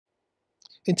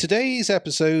In today's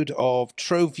episode of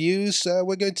Trove Views,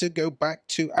 we're going to go back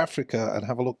to Africa and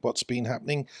have a look what's been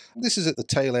happening. This is at the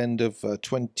tail end of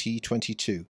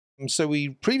 2022. So we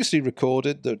previously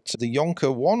recorded that the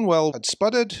Yonka-1 well had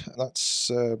sputtered, that's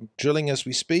drilling as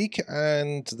we speak,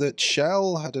 and that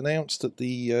Shell had announced that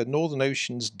the Northern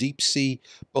Ocean's Deepsea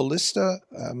Ballista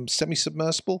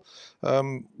semi-submersible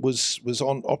was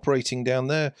operating down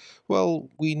there. Well,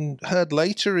 we heard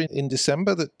later in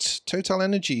December that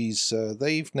TotalEnergies,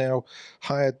 they've now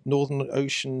hired Northern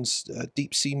Ocean's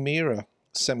Deepsea Mira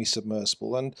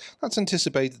semi-submersible, and that's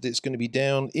anticipated that it's going to be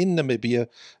down in Namibia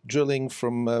drilling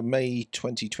from May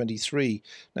 2023.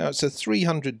 Now it's a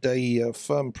 300-day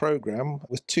firm program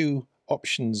with two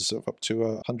options of up to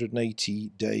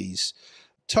 180 days,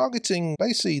 targeting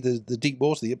basically the deep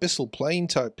water, the abyssal plain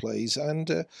type plays. And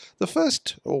the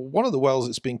first, or one of the wells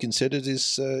that's been considered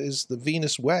is the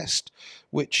Venus West,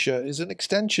 which is an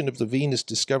extension of the Venus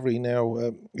discovery.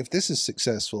 Now, if this is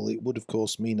successful, it would of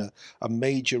course mean a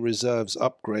major reserves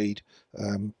upgrade.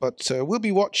 But we'll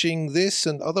be watching this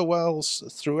and other wells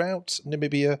throughout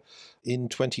Namibia in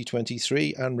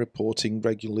 2023 and reporting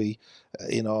regularly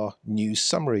in our news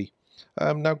summary.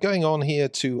 Now going on here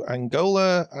to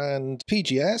Angola, and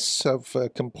PGS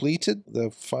have completed the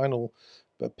final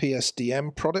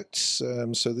PSDM products.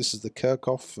 So this is the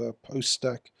Kirchhoff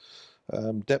post-stack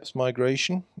depth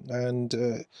migration,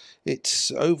 and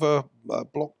it's over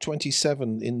block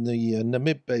 27 in the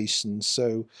Namib Basin.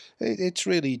 So it's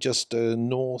really just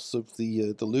north of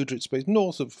the Lüderitz Basin,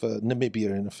 north of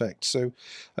Namibia in effect. So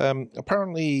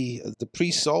apparently the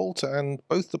pre-salt and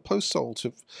both the post-salt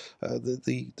have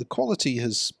the quality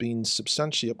has been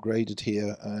substantially upgraded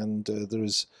here, and there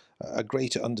is a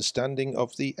greater understanding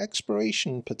of the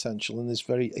exploration potential in this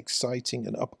very exciting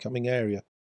and upcoming area.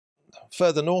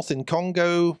 Further north in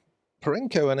Congo,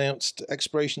 Perenco announced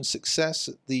exploration success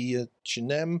at the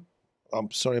Tchnem, I'm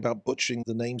sorry about butchering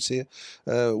the names here,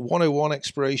 101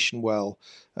 exploration well,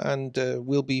 and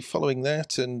we'll be following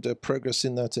that and progress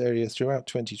in that area throughout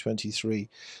 2023.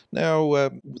 Now,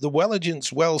 the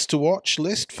Welligence wells to watch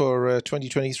list for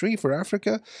 2023 for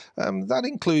Africa, that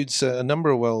includes a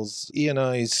number of wells.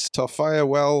 ENI's Tarfaya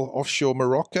well offshore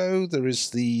Morocco. There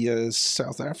is the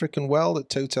South African well that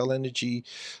TotalEnergies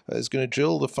is going to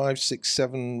drill, the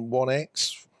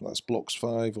 5671X. That's blocks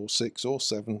 5 or 6 or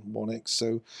 7 1X.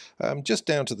 So just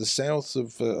down to the south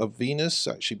of Venus,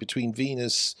 actually between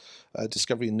Venus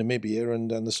discovery in Namibia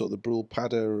and the sort of the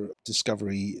Brulpadda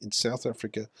discovery in South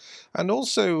Africa. And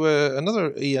also another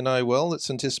ENI well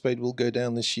that's anticipated will go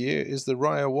down this year is the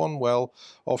Raya-1 well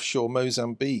offshore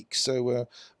Mozambique. So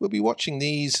we'll be watching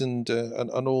these and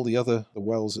all the other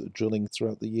wells that are drilling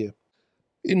throughout the year.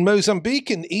 In Mozambique,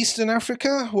 in Eastern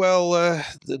Africa, well,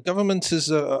 the government has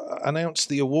announced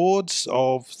the awards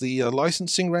of the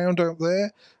licensing round out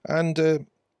there, and the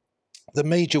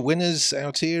major winners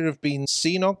out here have been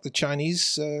CNOOC, the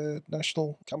Chinese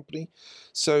national company.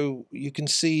 So you can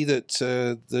see that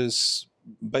there's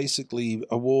basically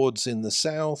awards in the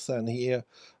south and here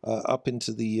up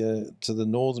into the to the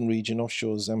northern region,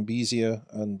 offshore Zambezia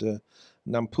and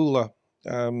Nampula.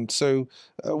 So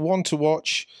one to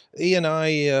watch.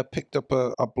 ENI picked up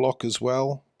a block as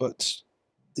well, but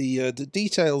the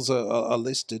details are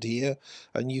listed here,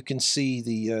 and you can see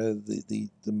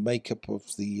the makeup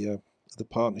of the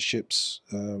partnerships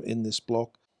in this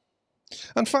block.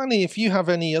 And finally, if you have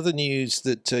any other news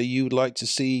that you would like to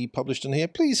see published on here,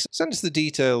 please send us the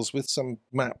details with some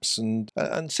maps and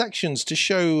sections to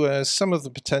show some of the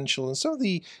potential and some of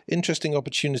the interesting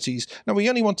opportunities. Now, we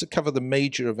only want to cover the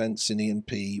major events in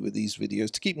E&P with these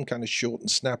videos to keep them kind of short and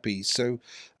snappy. So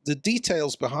the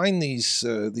details behind these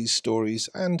stories,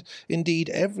 and indeed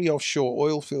every offshore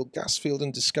oil field, gas field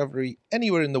and discovery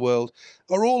anywhere in the world,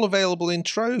 are all available in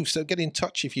Trove. So get in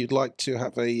touch if you'd like to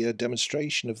have a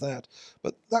demonstration of that.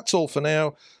 But that's all for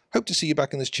now. Hope to see you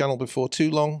back on this channel before too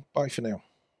long. Bye for now.